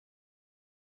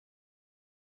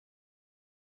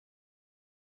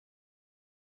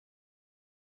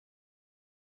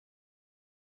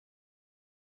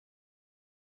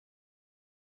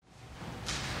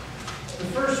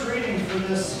for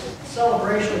this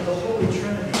celebration of the Holy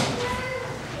Trinity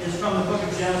is from the book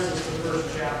of Genesis, the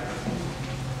first chapter.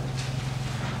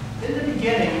 In the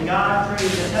beginning, God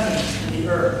created the heavens and the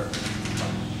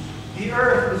earth. The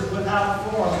earth was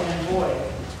without form and void,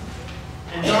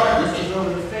 and darkness was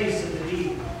over the face of the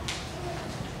deep.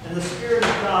 And the Spirit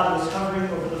of God was hovering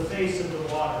over the face of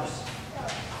the waters.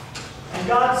 And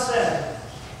God said,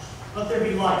 "Let there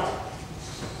be light."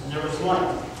 And there was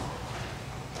light.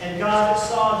 And God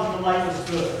saw that the light was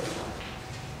good.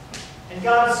 And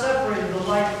God separated the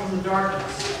light from the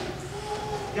darkness.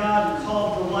 God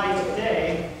called the light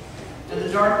day, and the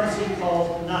darkness he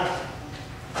called night.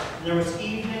 And there was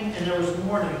evening and there was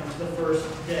morning the first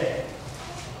day.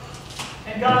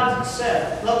 And God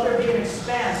said, "Let there be an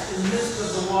expanse in the midst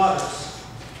of the waters,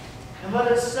 and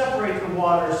let it separate the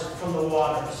waters from the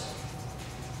waters."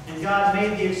 And God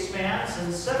made the expanse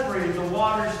and separated the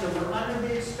waters that were under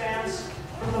the expanse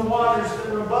from the waters that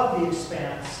were above the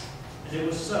expanse. And it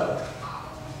was so.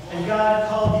 And God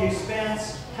called the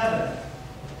expanse heaven.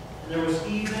 And there was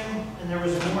evening and there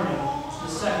was morning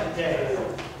the second day.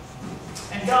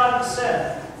 And God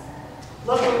said,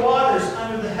 "Let the waters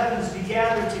under the heavens be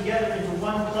gathered together into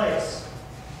one place,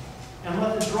 and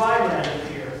let the dry land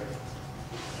appear."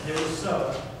 And it was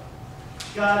so.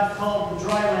 God called the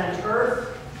dry land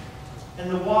earth,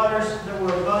 and the waters that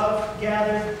were above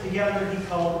gathered together he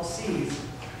called seas.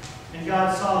 And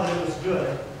God saw that it was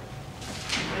good.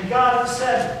 And God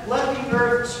said, "Let the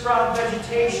earth sprout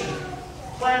vegetation,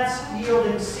 plants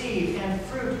yielding seed, and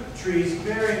fruit trees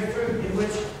bearing fruit in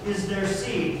which is their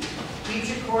seed,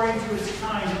 each according to its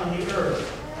kind on the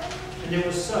earth." And it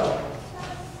was so.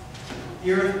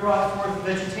 The earth brought forth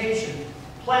vegetation,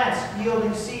 plants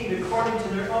yielding seed according to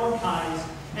their own kinds,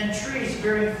 and trees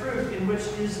bearing fruit in which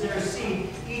is their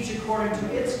seed, each according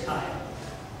to its kind.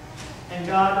 And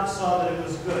God saw that it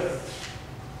was good.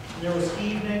 And there was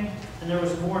evening and there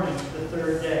was morning the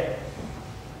third day.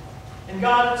 And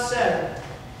God said,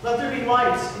 "Let there be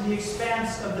lights in the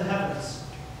expanse of the heavens,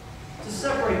 to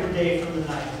separate the day from the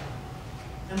night.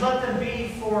 And let them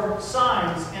be for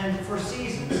signs and for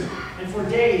seasons, and for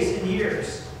days and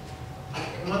years.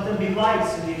 And let them be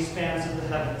lights in the expanse of the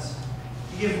heavens,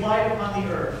 to give light upon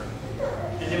the earth."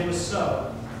 And it was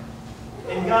so.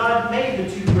 And God made the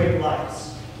two great lights,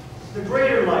 the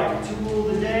greater light to rule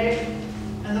the day,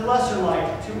 and the lesser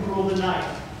light to rule the night,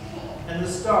 and the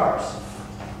stars.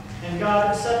 And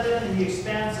God set them in the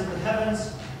expanse of the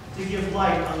heavens to give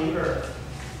light on the earth,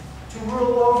 to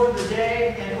rule over the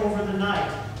day and over the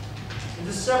night, and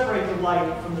to separate the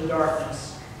light from the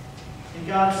darkness. And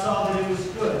God saw that it was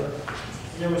good.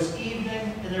 And there was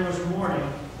evening and there was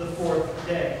morning the fourth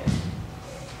day.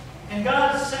 And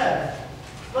God said,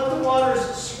 "Let the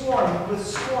waters swarm with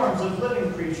swarms of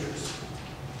living creatures,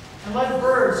 and let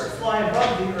birds fly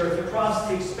above the earth across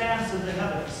the expanse of the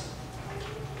heavens."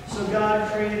 So God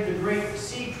created the great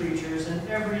sea creatures and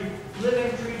every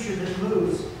living creature that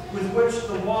moves, with which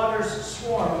the waters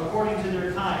swarm according to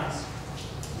their kinds,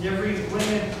 and every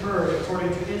winged bird according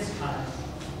to its kind.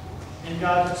 And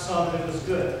God saw that it was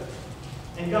good.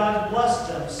 And God blessed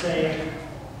them, saying,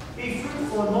 "Be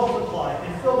fruitful and multiply,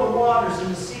 and fill the waters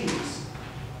and the seas,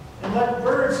 and let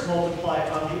birds multiply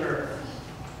upon the earth."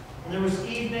 And there was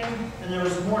evening and there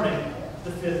was morning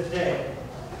the fifth day.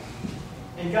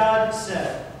 And God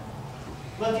said,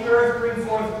 "Let the earth bring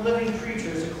forth living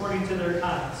creatures according to their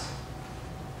kinds,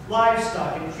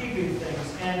 livestock and creeping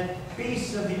things, and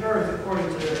beasts of the earth according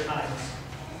to their kinds."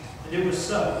 And it was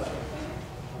so.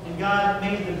 And God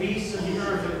made the beasts of the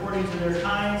earth according to their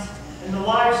kinds, and the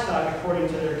livestock according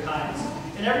to their kinds,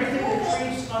 and everything that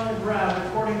creeps on the ground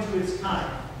according to its kind.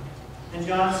 And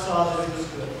God saw that it was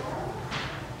good.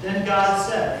 Then God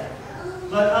said,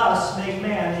 "Let us make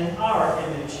man in our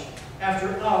image,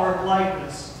 after our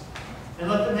likeness, and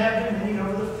let them have dominion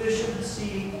over the fish of the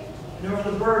sea, and over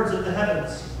the birds of the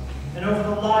heavens, and over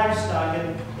the livestock,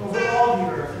 and over all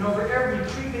the earth, and over every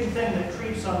creeping thing that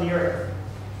creeps on the earth."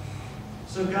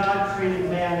 So God created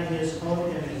man in his own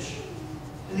image.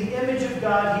 In the image of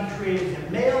God he created him.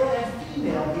 Male and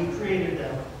female he created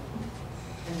them.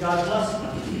 And God blessed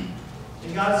them.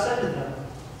 And God said to them,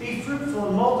 "Be fruitful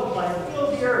and multiply, and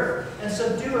fill the earth, and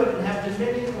subdue it, and have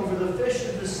dominion over the fish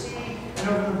of the sea, and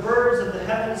over the birds of the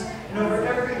heavens, and over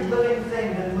every living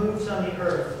thing that moves on the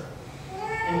earth."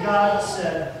 And God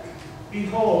said,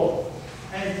 "Behold,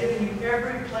 I have given you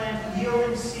every plant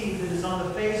yielding seed that is on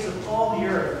the face of all the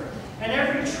earth, and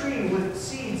every tree with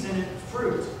seeds in its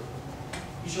fruit.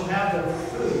 You shall have them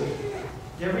for food.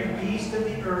 To every beast of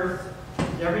the earth,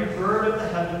 to every bird of the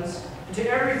heavens, and to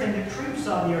everything that creeps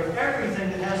on the earth, everything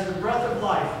that has the breath of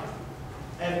life,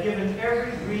 I have given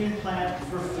every green plant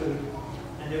for food."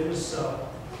 And it was so.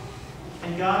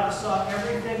 And God saw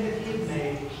everything that he had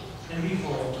made, and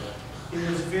behold, it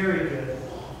was very good.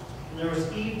 And there was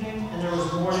evening, and there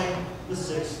was morning, the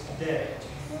sixth day.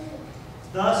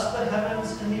 Thus the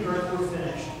heavens and the earth were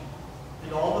finished,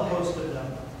 and all the host of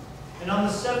them. And on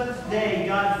the seventh day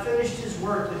God finished his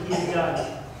work that he had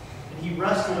done, and he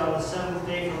rested on the seventh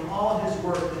day from all his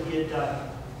work that he had done.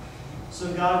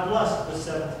 So God blessed the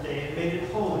seventh day and made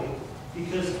it holy,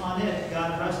 because on it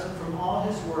God rested from all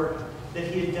his work that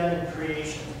he had done in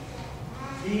creation.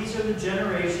 These are the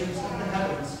generations of the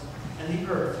heavens and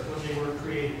the earth when they were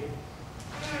created.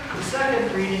 The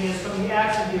second reading is from the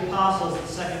Acts of the Apostles, the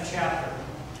second chapter.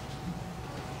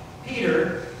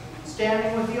 Peter,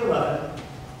 standing with the 11,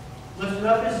 lifted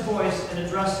up his voice and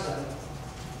addressed them.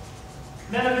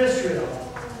 Men of Israel,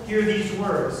 hear these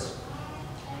words.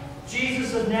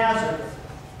 Jesus of Nazareth,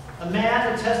 a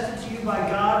man attested to you by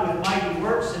God with mighty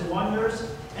works and wonders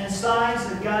and signs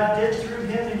that God did through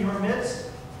him in your midst,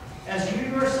 as you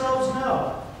yourselves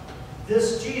know,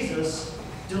 this Jesus,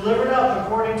 delivered up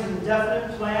according to the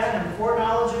definite plan and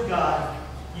foreknowledge of God,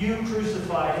 you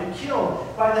crucified and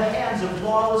killed by the hands of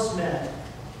lawless men.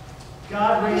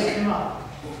 God raised him up,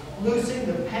 loosing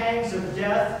the pangs of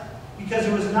death, because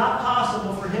it was not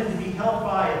possible for him to be held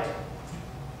by it.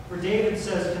 For David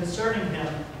says concerning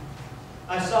him,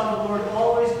 I saw the Lord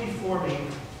always before me,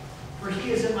 for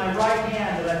he is at my right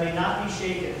hand that I may not be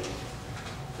shaken.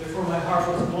 Therefore my heart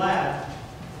was glad,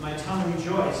 and my tongue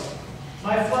rejoiced.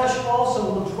 My flesh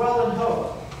also will dwell in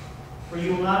hope, for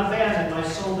you will not abandon my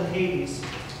soul to Hades,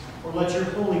 or let your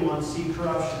Holy One see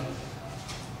corruption.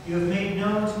 You have made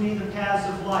known to me the paths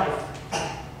of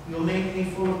life. You will make me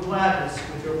full of gladness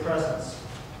with your presence.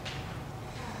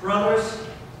 Brothers,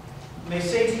 I may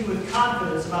say to you with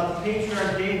confidence about the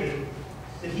patriarch David,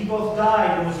 that he both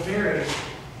died and was buried,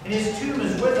 and his tomb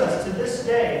is with us to this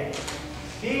day.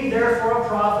 Being therefore a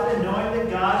prophet, and knowing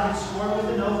that God had sworn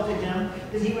with an oath to him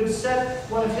that he would set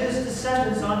one of his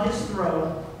descendants on his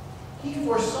throne, he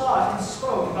foresaw and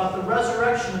spoke about the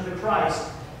resurrection of the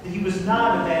Christ, that he was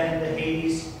not abandoned to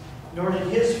Hades, nor did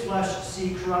his flesh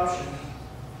see corruption.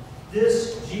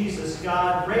 This Jesus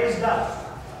God raised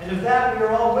up, and of that we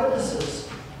are all witnesses,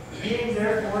 being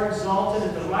therefore exalted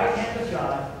at the right hand of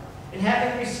God, and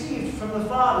having received from the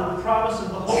Father the promise of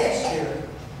the Holy Spirit,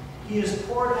 he has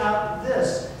poured out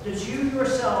this that you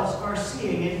yourselves are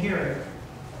seeing and hearing.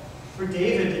 For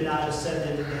David did not ascend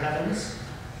into the heavens,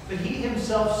 but he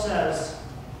himself says,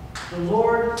 the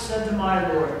Lord said to my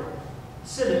Lord,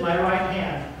 sit at my right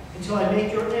hand until I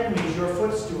make your enemies your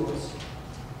footstools.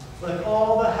 Let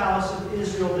all the house of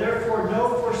Israel therefore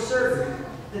know for certain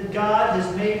that God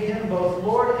has made him both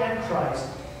Lord and Christ,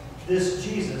 this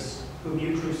Jesus whom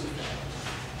you crucified.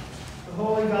 The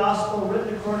Holy Gospel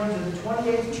written according to the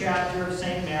 28th chapter of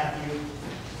St. Matthew,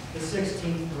 the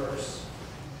 16th verse.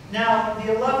 Now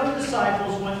the 11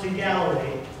 disciples went to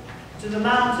Galilee, to the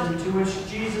mountain to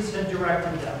which Jesus had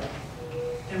directed them.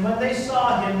 And when they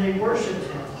saw him, they worshipped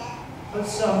him, but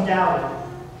some doubted.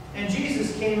 And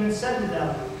Jesus came and said to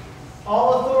them,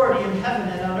 all authority in heaven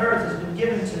and on earth has been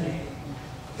given to me.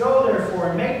 Go therefore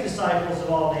and make disciples of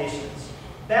all nations,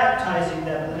 baptizing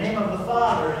them in the name of the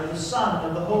Father, and of the Son, and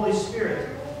of the Holy Spirit,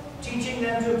 teaching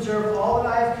them to observe all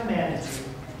that I have commanded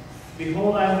you.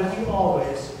 Behold, I am with you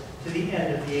always, to the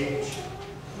end of the age.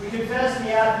 We confess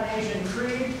the Athanasian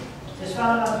Creed is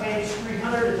found on page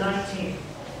 319.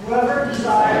 Whoever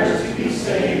desires to be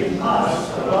saved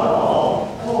must, above all,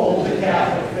 hold the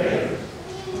Catholic faith.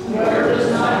 Whoever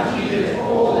does not keep it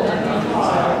whole and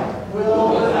undefiled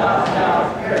will without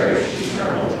doubt perish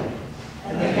eternally.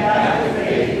 And the Catholic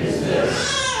faith is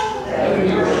this, that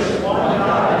we worship one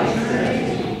God in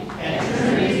Trinity, and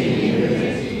Trinity in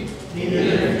unity,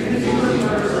 neither confusing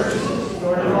persons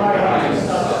nor dividing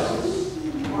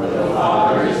substance. For the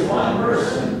Father is one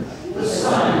person, the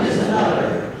Son is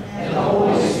another, and the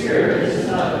Holy Spirit is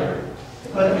another.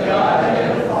 But the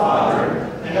Godhead of the Father,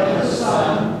 and of the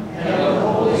Son, and of the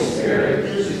Holy Spirit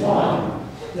is one,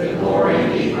 the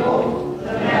glory equal, the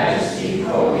majesty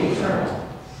co-eternal.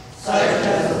 Such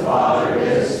as the Father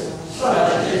is,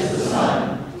 such is the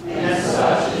Son, and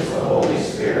such is the Holy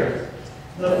Spirit.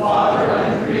 The Father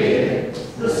uncreated,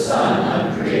 the Son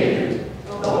uncreated,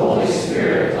 the Holy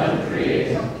Spirit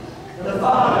uncreated. The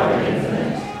Father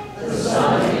infinite, the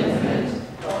Son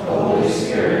infinite, the Holy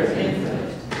Spirit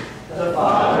infinite. The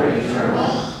Father eternal,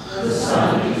 the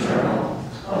Son eternal,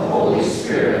 the Holy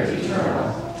Spirit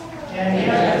eternal. And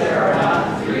yet there are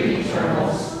not three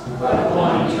eternals, but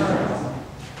one eternal.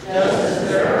 Just as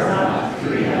there are not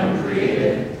three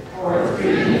uncreated, or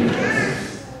three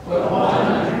infinites, but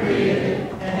one uncreated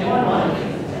and one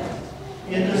infinite.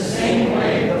 In the same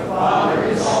way,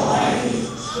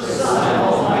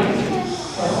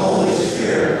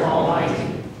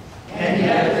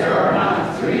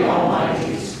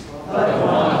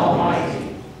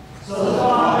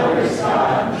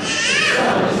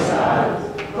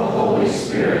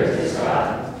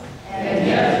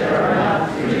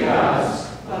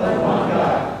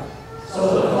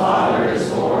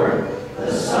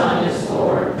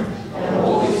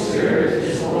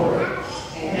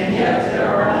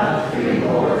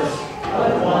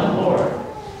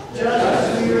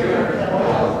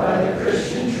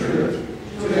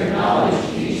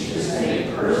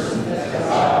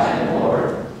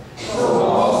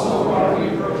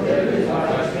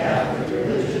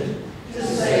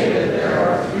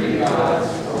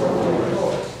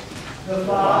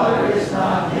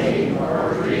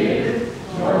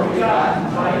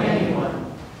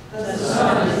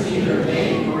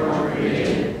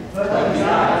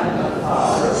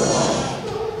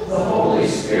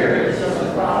 Spirit is of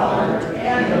the Father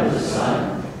and of the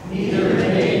Son, neither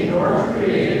made nor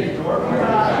created nor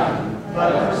begotten,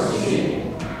 but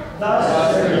proceeding.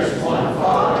 Thus there is one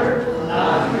Father,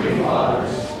 not three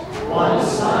fathers, one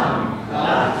Son,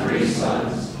 not three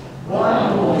sons,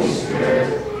 one Holy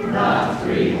Spirit, not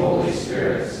three Holy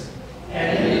Spirits.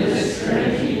 And in this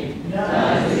Trinity,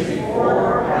 none is before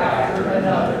or after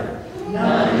another,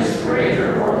 none is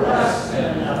greater or less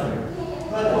than another,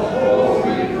 but the whole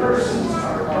three persons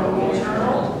are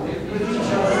co-eternal with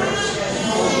each other and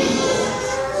co-equal,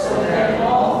 so that in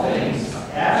all things,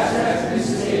 as has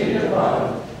been stated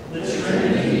above, the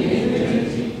Trinity in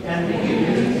unity and the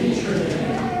unity Trinity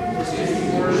is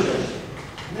to be worshipped.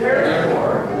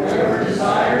 Therefore, whoever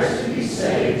desires to be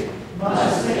saved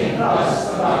must think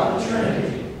thus about the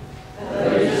Trinity,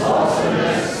 that it is also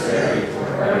necessary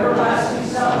for everlasting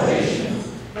salvation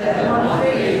that one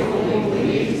faithfully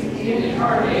believes in the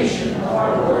incarnation of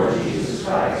our Lord Jesus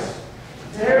Christ.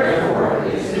 Therefore,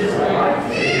 it is by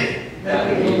faith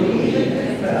that we believe and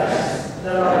confess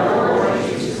that our Lord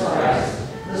Jesus Christ,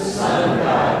 the Son of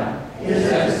God,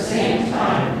 is at the same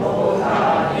time both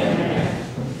God and man.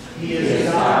 He is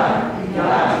God,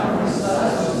 begotten from the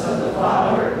substance of the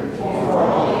Father before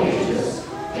all ages,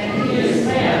 and he is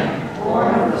man,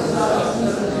 born of the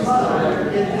substance of his mother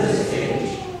in this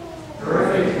age.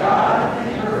 Perfect God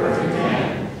and perfect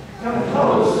man,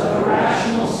 composed of a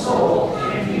rational soul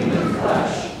and human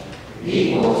flesh,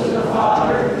 equal to the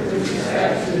Father with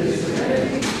respect to his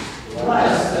divinity,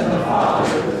 less than the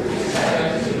Father with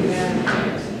respect to his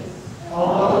humanity.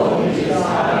 Although he is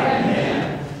God and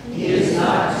man, he is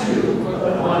not two,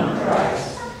 but one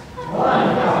Christ.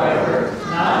 One, however,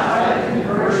 not by the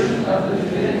conversion of the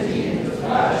divinity into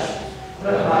flesh,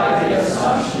 but by the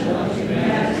assumption of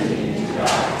humanity into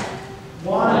God.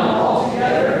 One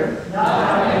altogether, not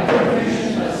by a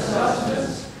division of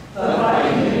substance, but by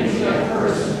unity of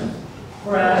person.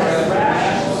 Whereas the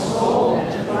rational soul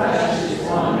and flesh is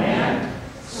one man,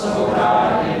 so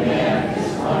God and man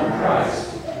is one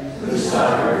Christ, who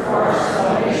suffered for our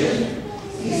salvation,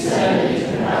 descended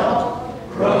into hell,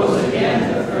 rose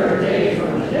again the third day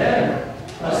from the dead,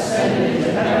 ascended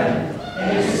into heaven,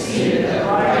 and is seated at the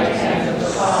right hand of the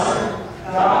Father,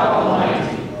 God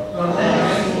Almighty. From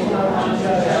thence he will come to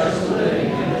judge the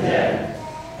living and the dead.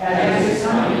 At his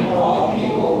coming, all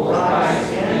people will rise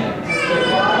again with their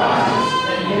bodies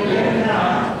and give an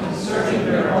account concerning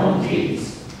their own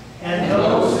deeds. And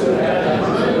those who have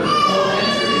done good will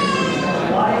enter into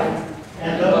eternal life,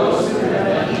 and those who have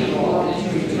done evil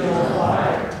into eternal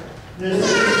fire. This is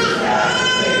the path of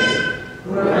faith.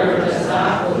 Whoever does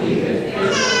not believe it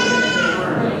faithfully and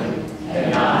firmly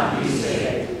cannot be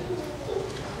saved.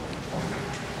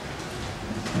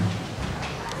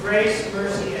 Grace,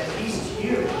 mercy, and peace to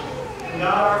you, from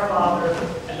God our Father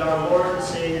and our Lord and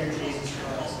Savior Jesus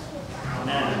Christ.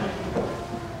 Amen.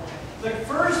 The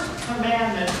first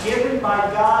commandment given by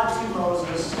God to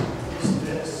Moses is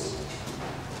this: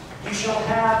 You shall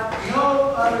have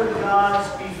no other gods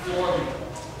before me.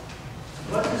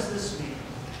 What does this mean?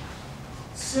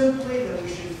 Simply that we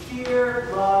should fear,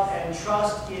 love, and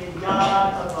trust in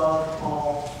God above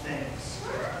all things.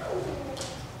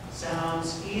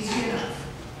 Sounds easy enough.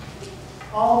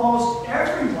 Almost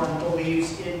everyone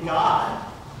believes in God.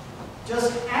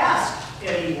 Just ask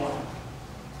anyone.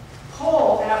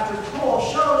 Poll after poll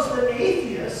shows that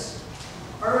atheists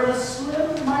are in a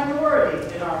slim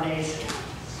minority in our nation.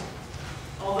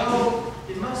 Although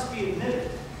it must be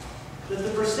admitted that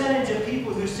the percentage of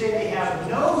people who say they have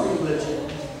no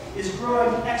religion is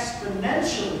growing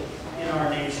exponentially in our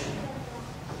nation.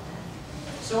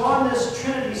 So on this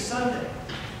Trinity Sunday,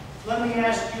 let me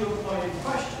ask you a pointed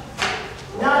question.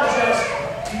 Not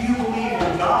just, do you believe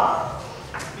in God?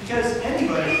 Because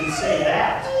anybody can say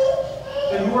that.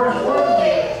 But more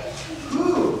importantly,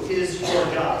 who is your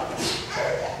God?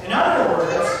 In other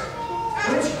words,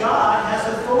 which God has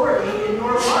authority in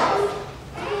your life?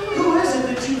 Who is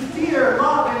it that you fear,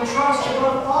 love, and trust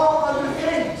above all other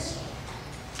things?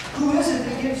 Who is it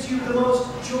that gives you the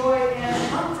most joy and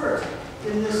comfort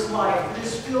in this life that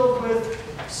is filled with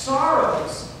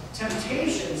sorrows,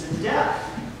 temptations, and death?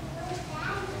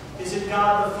 Is it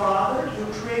God the Father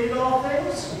who created all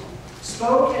things,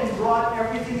 spoke and brought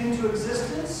everything into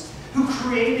existence, who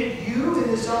created you in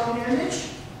his own image,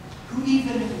 who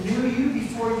even knew you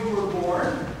before you were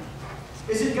born?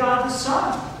 Is it God the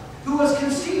Son, who was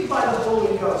conceived by the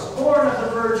Holy Ghost, born of the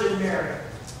Virgin Mary?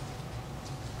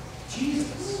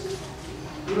 Jesus,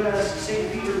 who, as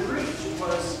St. Peter preached,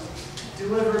 was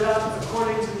delivered up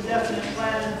according to the definite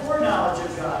plan and foreknowledge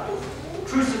of God,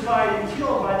 crucified and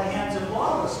killed by the hands of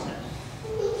lawless men.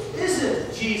 Is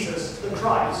it Jesus the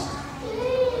Christ?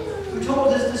 who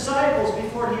told his disciples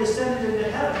before he ascended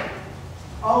into heaven,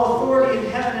 "All authority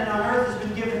in heaven and on earth has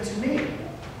been given to me"?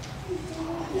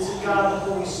 Is it God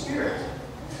the Holy Spirit,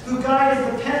 who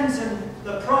guided the pens and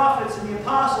the prophets and the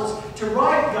apostles to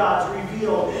write God's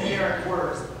revealed inerrant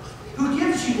word, who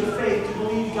gives you the faith to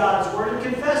believe God's word and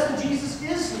confess that Jesus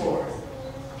is Lord?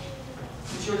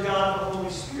 It's your God the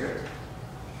Holy Spirit,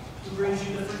 who brings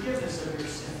you the forgiveness of your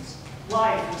sins,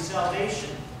 life and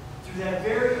salvation through that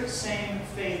very same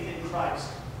faith in Christ.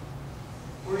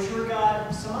 Or is your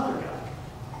God some other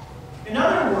God? In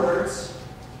other words,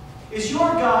 is your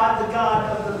God the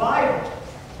God of the Bible,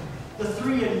 the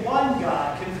three-in-one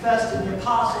God confessed in the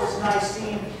Apostles'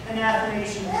 Nicene and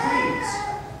Athanasian creeds?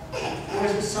 Or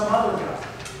is it some other God?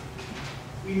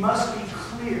 We must be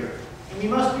clear and we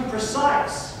must be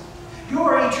precise.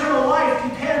 Your eternal life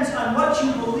depends on what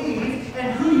you believe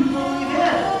and who you believe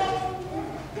in.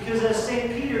 Because as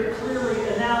St. Peter clearly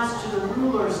announced to the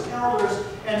rulers, elders,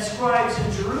 and scribes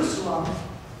in Jerusalem,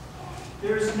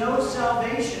 there is no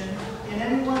salvation in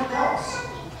anyone else.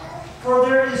 For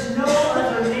there is no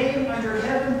other name under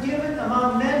heaven given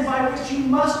among men by which you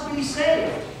must be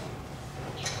saved.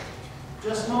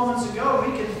 Just moments ago,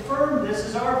 we confirmed this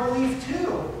as our belief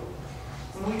too,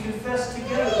 when we confessed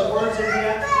together the words of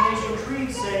the Athanasian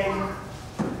Creed, saying,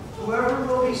 "Whoever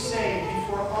will be saved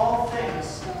before all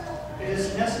things, it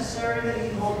is necessary that he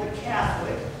hold the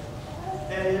Catholic,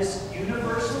 that is,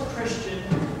 universal Christian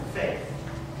faith.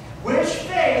 Which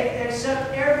faith,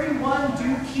 except everyone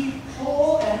do keep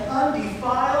whole and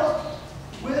undefiled,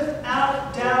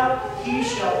 without doubt he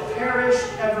shall perish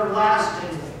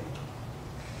everlastingly."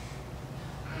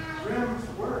 Grim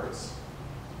words.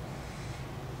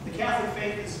 The Catholic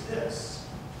faith is this,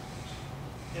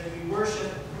 that we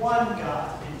worship one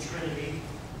God in Trinity,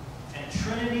 and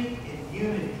Trinity in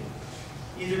unity,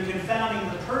 neither confounding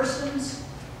the persons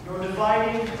nor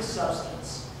dividing the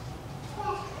substance.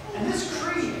 And this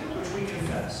creed which we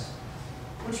confess,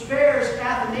 which bears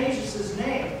Athanasius'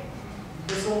 name,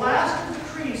 is the last of the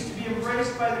creeds to be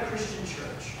embraced by the Christian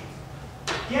Church.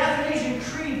 The Athanasian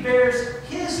Creed bears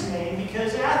his name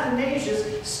because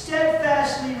Athanasius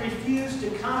steadfastly refused to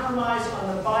compromise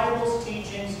on the Bible's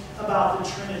teachings about the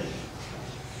Trinity,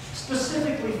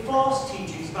 specifically false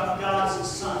teachings about God's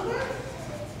Son.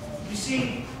 You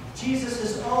see, Jesus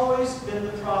has always been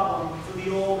the problem for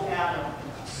the old Adam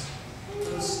in us,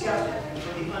 for the skeptic and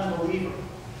for the unbeliever.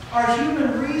 Our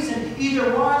human reason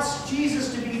either wants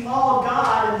Jesus to be all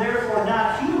God and therefore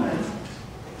not human,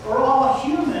 or all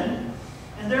human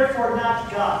and therefore not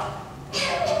God.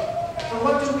 So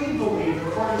what do we believe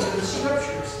according to the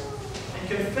Scriptures and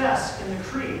confess in the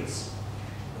creeds?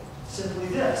 Simply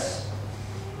this: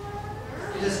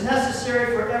 it is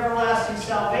necessary for everlasting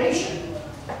salvation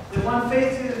that one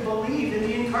faithfully believe in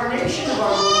the incarnation of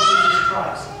our Lord Jesus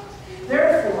Christ.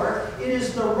 Therefore, it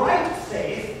is the right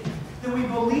faith that we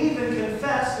believe and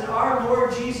confess that our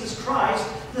Lord Jesus Christ,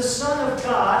 the Son of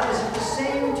God, is at the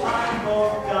same time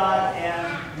both God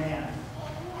and man.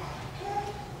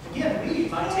 Again, we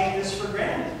might take this for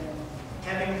granted,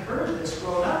 having heard this,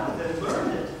 grown up with it,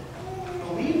 learned it,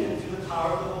 believed it through the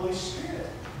power of the Holy Spirit.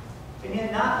 And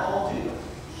yet not all do.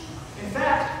 In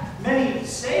fact, many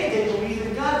say they believe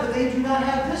in God, but they do not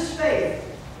have this faith,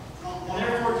 and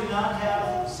therefore do not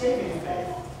have saving faith,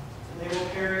 and they will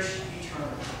perish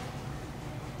eternally.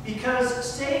 Because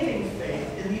saving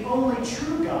faith in the only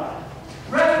true God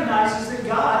recognizes that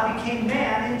God became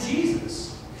man in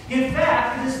Jesus. In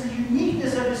fact, it is the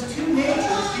uniqueness of his two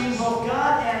natures, being both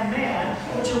God and man,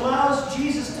 which allows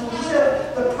Jesus to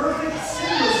live the perfect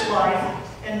sinless life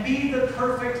and be the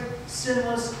perfect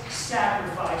sinless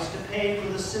sacrifice to pay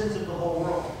for the sins of the whole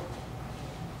world.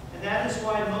 And that is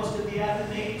why most of the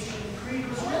Athanasian Creed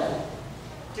was written,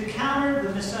 to counter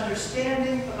the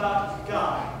misunderstanding about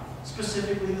God,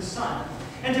 specifically the Son,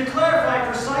 and to clarify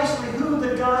precisely who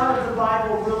the God of the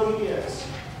Bible really is,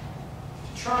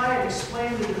 to try and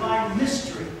explain the divine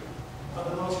mystery of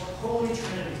the most holy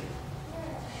Trinity.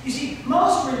 You see,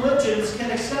 most religions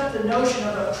can accept the notion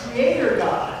of a creator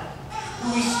God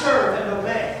who we serve and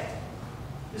obey.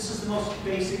 This is the most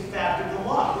basic fact of the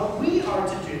law, what we are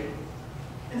to do.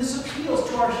 And this appeals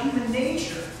to our human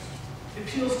nature. It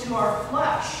appeals to our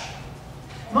flesh.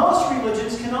 Most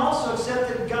religions can also accept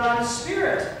that God is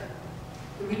spirit,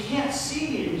 that we can't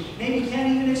see and maybe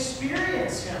can't even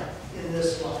experience him in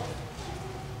this life.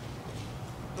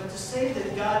 But to say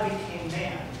that God became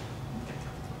man,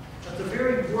 that the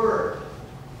very word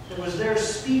that was there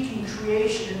speaking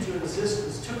creation into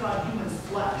existence took on human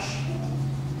flesh,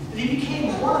 that he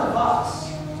became one of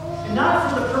us, and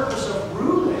not for the purpose of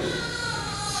ruling,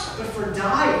 but for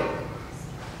dying.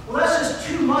 Well, that's just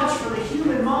too much for the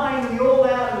human mind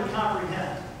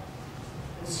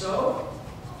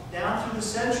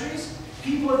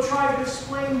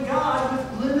explain God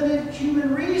with limited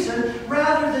human reason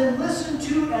rather than listen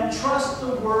to and trust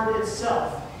the Word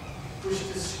itself, which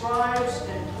describes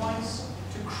and points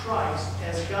to Christ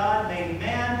as God made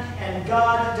man and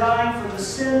God dying for the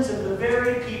sins of the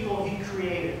very people He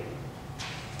created.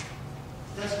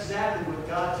 That's exactly what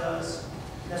God does.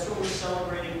 That's what we're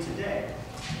celebrating today.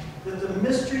 That the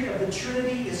mystery of the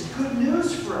Trinity is good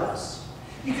news for us.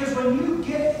 Because when you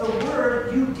get the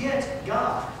Word, you get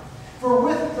God. For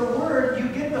with the Word, you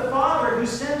get the Father who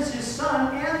sends His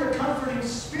Son and the comforting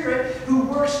Spirit who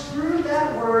works through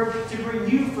that Word to bring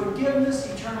you forgiveness,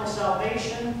 eternal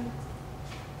salvation,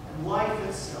 and life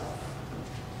itself.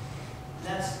 And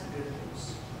that's the good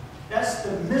news. That's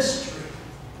the mystery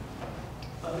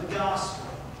of the gospel,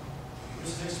 which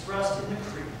is expressed in the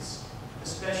creeds,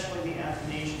 especially the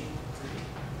Athanasian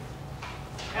Creed.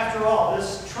 After all,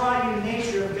 this triune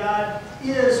nature of God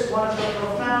is one of the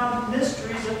profound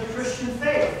mysteries of the Christian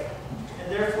faith,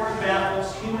 and therefore it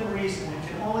baffles human reason and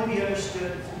can only be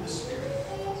understood through the Spirit.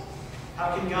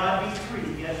 How can God be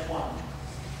three, yet one?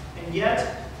 And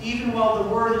yet, even while the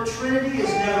word Trinity is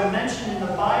never mentioned in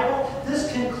the Bible,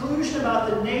 this conclusion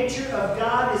about the nature of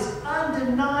God is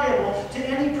undeniable to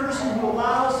any person who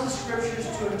allows the Scriptures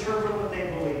to interpret what they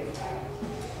believe.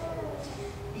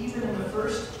 Even in the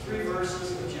first 3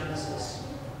 verses of Genesis,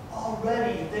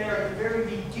 already there at the very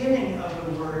beginning of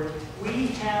the Word, we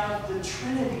have the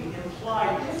Trinity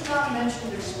implied, if not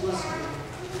mentioned explicitly.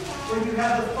 Where you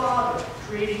have the Father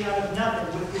creating out of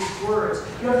nothing with His words.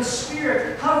 You have the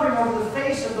Spirit hovering over the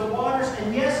face of the waters.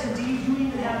 And yes, indeed, you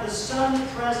even have the Son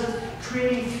present,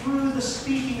 creating through the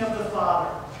speaking of the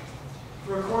Father.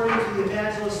 For according to the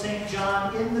evangelist St.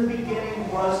 John, in the beginning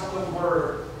was the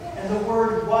Word. And the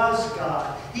Word was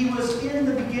God. He was in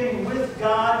the beginning with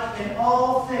God, and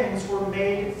all things were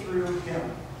made through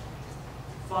Him.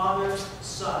 Father,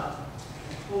 Son,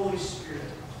 and Holy Spirit,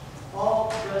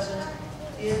 all present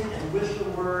in and with the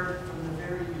Word from the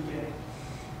very beginning.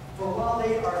 For while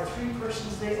they are 3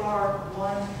 persons, they are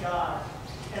one God.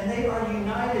 And they are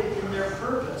united in their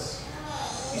purpose.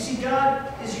 You see,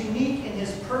 God is unique in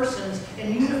His persons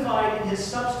and unified in His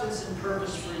substance and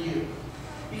purpose for you.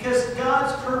 Because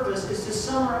God's purpose is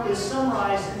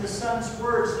summarized in the Son's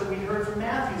words that we heard from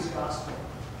Matthew's Gospel.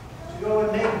 To go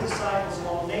and make disciples of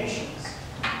all nations.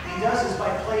 He does this by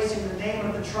placing the name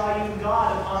of the triune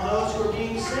God upon those who are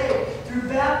being saved through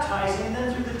baptizing and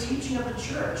then through the teaching of the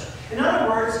church. In other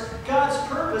words, God's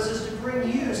purpose is to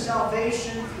bring you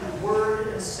salvation through word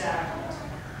and sacrament.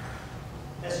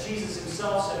 As Jesus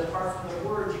Himself said, apart from the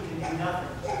Word, you can do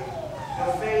nothing.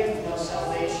 No faith, no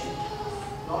salvation.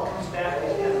 It all comes back to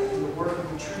Him through the work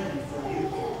of the Trinity for you.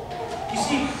 You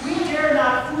see, we dare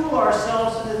not fool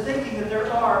ourselves into thinking that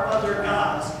there are other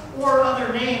gods or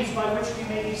other names by which we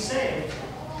may be saved.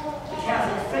 The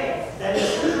Catholic faith, that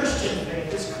is the Christian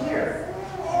faith, is clear.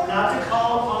 We're not to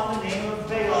call upon the name of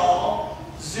Baal,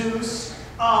 Zeus,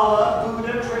 Allah,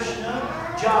 Buddha,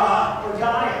 Krishna, Jah, or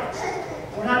Gaia.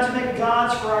 We're not to make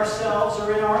gods for ourselves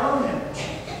or in our own image.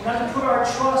 We're not to put our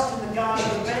trust in the God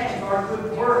of the bank, our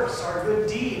good works, our good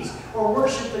deeds, or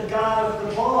worship the God of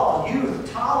the ball,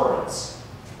 youth, tolerance,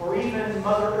 or even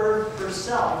Mother Earth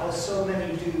herself, as so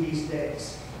many do these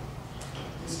days.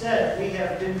 Instead, we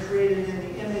have been created in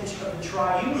the image of the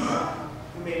triune God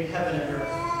who made heaven and earth.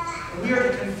 And we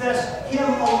are to confess Him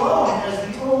alone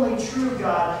as the only true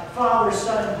God, Father,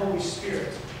 Son, and Holy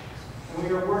Spirit. And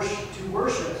we are to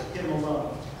worship Him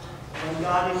alone. One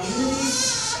God in unity,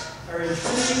 or in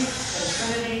Trinity, and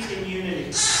Trinity in unity.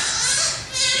 You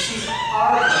see,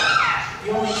 our God,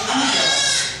 the only true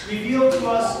God, revealed to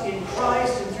us in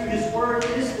Christ and through His Word,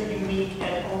 is the unique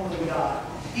and only God.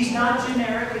 He's not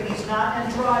generic and He's not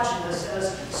androgynous,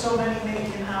 as so many make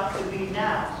Him out to be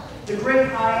now. The great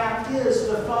I Am is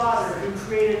the Father who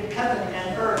created heaven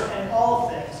and earth and all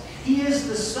things. He is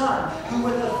the Son who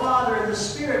with the Father and the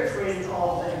Spirit created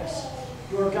all things.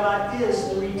 Your God is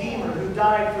the Redeemer who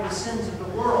died for the sins of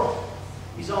the world.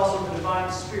 He's also the Divine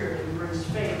Spirit who brings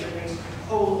faith that makes you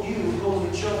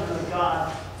holy children of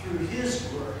God through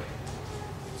His work.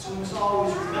 So we must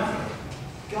always remember,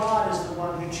 God is the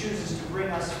one who chooses to bring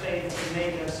us faith and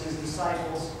make us His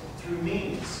disciples through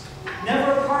means.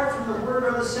 Never apart from the Word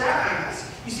or the sacraments.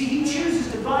 You see, He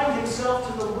chooses to bind Himself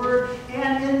to the Word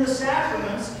and in the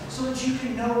sacraments so that you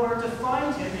can know where to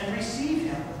find Him and receive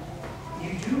Him.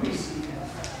 You do receive Him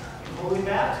in holy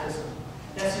baptism.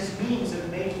 That's His means of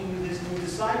making you His new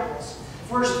disciples.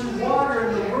 For it's through water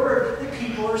and the Word that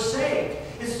people are saved.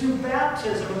 It's through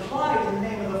baptism applied in the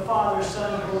name of the Father,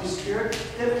 Son, and Holy Spirit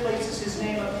that places His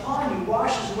name upon you,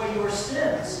 washes away your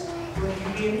sins.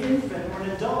 Whether you be an infant or an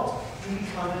adult, you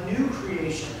become a new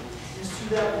creation. It's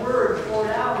through that word poured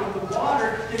out with the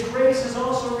water that grace is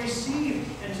also received,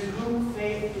 and to whom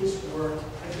faith is worked,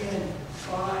 again,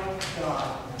 by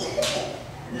God.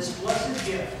 And this blessed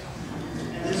gift,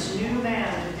 and this new man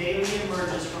that daily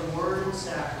emerges from word and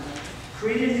sacrament,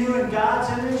 created new in God's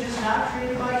image, is not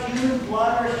created by human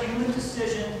blood or human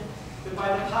decision, but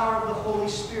by the power of the Holy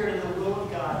Spirit and the will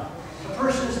of God. A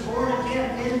person is born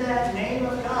again in that name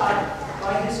of God,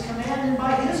 by His command and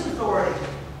by His authority.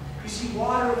 You see,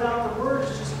 water without the word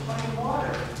is just plain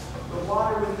water. But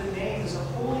water with the name is a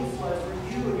holy flood for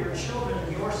you and your children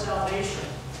and your salvation.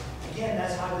 Again,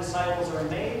 that's how disciples are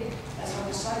made. That's how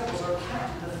disciples are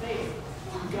kept in the faith,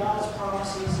 through God's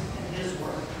promises and His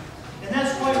word. And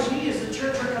that's why we as the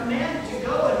church are commanded to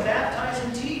go and baptize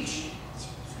and teach.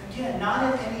 Again,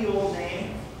 not in any old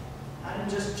name, not in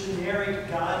just generic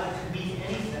God that could mean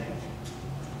anything,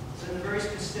 but in the very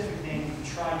specific name of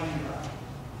the triune God.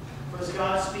 For as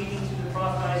God speaking to the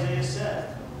prophet Isaiah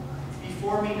said,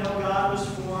 "Before me no God was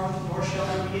formed, nor shall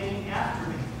there be any after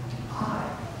me.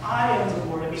 I am the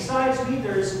Lord, and besides me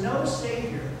there is no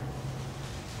Savior."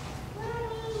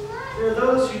 There are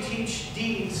those who teach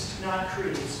deeds, not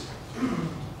creeds.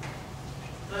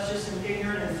 That's just an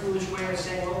ignorant and foolish way of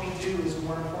saying what we do is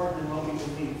more important than what we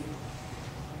believe.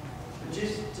 But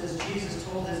just as Jesus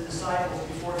told His disciples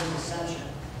before His ascension,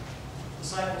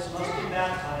 disciples must be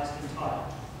baptized and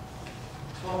taught.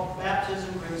 Well,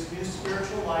 baptism brings new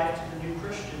spiritual life to the new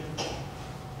Christian.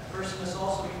 A person must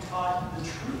also be taught the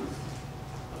truth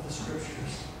of the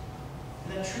Scriptures.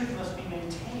 And that truth must be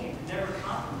maintained and never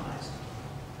compromised.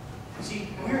 You see,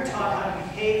 we are taught how to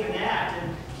behave and act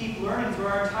and keep learning through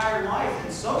our entire life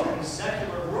in so many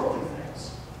secular, worldly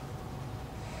things.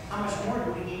 How much more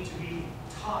do we need to be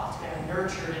taught and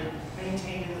nurtured and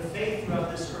maintained in the faith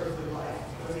throughout this earthly life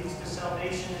that leads to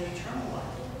salvation and eternal life?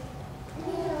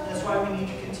 And that's why we need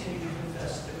to continue to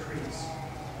confess the creeds,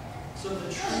 so that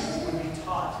the truth would be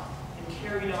taught and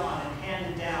carried on and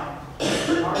handed down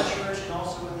in our church and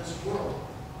also in this world.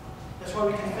 That's why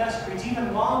we confess creeds,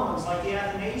 even long ones like the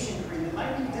Athanasian Creed that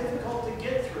might be difficult to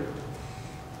get through.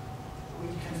 We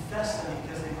confess them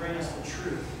because they bring us the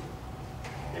truth.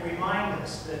 They remind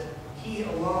us that He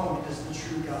alone is the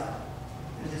true God,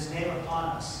 and His name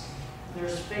upon us. And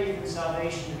there's faith and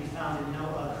salvation to be found in no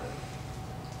other.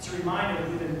 It's a reminder that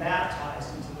we've been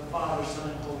baptized into the Father, Son,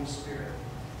 and Holy Spirit.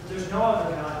 That there's no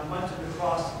other God who went to the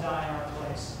cross to die in our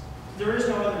place. There is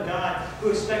no other God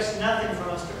who expects nothing from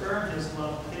us to earn His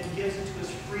love, but He gives it to us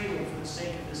freely for the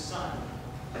sake of His Son,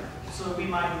 so that we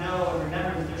might know and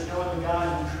remember that there's no other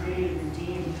God who created,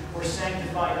 redeemed, or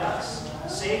sanctified us,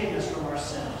 saving us from our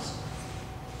sins.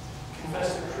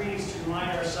 Confess the creeds to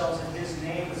remind ourselves that His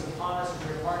name is upon us and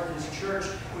we're part of His church,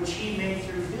 which He made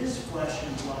through His flesh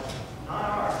and blood, not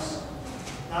ours,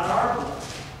 not our blood,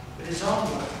 but His own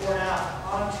blood poured out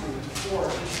onto and for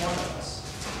each one of us.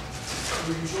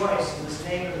 We rejoice in this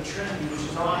name of the Trinity, which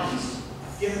is on us,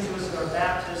 given to us at our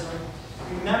baptism.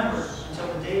 Remember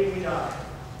until the day we die,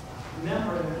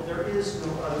 remembering that there is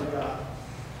no other God,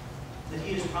 that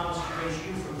He has promised to raise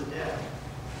you from the dead.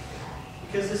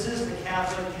 Because this is the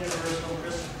Catholic, universal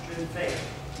Christian faith,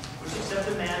 which except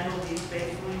a man believe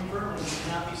faithfully and firmly, he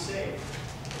cannot be saved.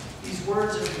 These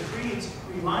words of the creeds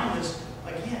remind us,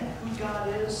 again, who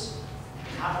God is and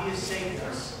how He has saved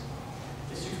us.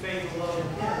 It's through faith alone in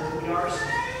Him that we are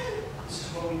saved. This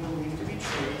is what we believe to be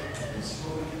true. This is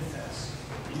what we confess.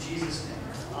 In Jesus' name,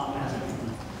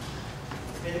 amen.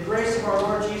 May the grace of our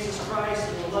Lord Jesus Christ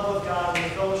and the love of God and the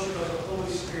fellowship of the Holy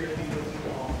Spirit be with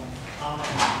you all.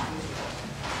 Amen.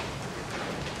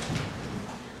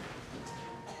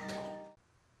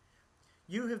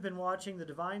 You have been watching the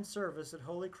Divine Service at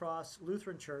Holy Cross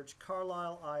Lutheran Church,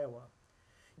 Carlisle, Iowa.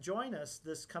 Join us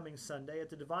this coming Sunday at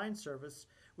the Divine Service,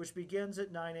 which begins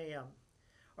at 9 a.m.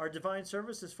 Our Divine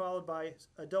Service is followed by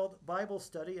adult Bible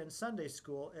study and Sunday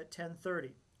school at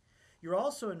 10:30. You're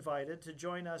also invited to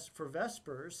join us for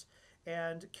Vespers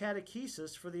and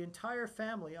catechesis for the entire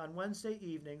family on Wednesday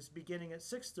evenings beginning at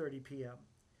 6:30 p.m.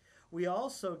 We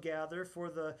also gather for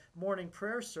the morning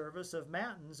prayer service of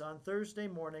Matins on Thursday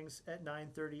mornings at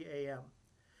 9:30 a.m.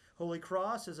 Holy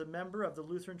Cross is a member of the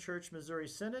Lutheran Church Missouri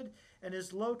Synod and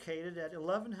is located at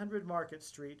 1100 Market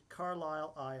Street,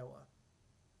 Carlisle, Iowa.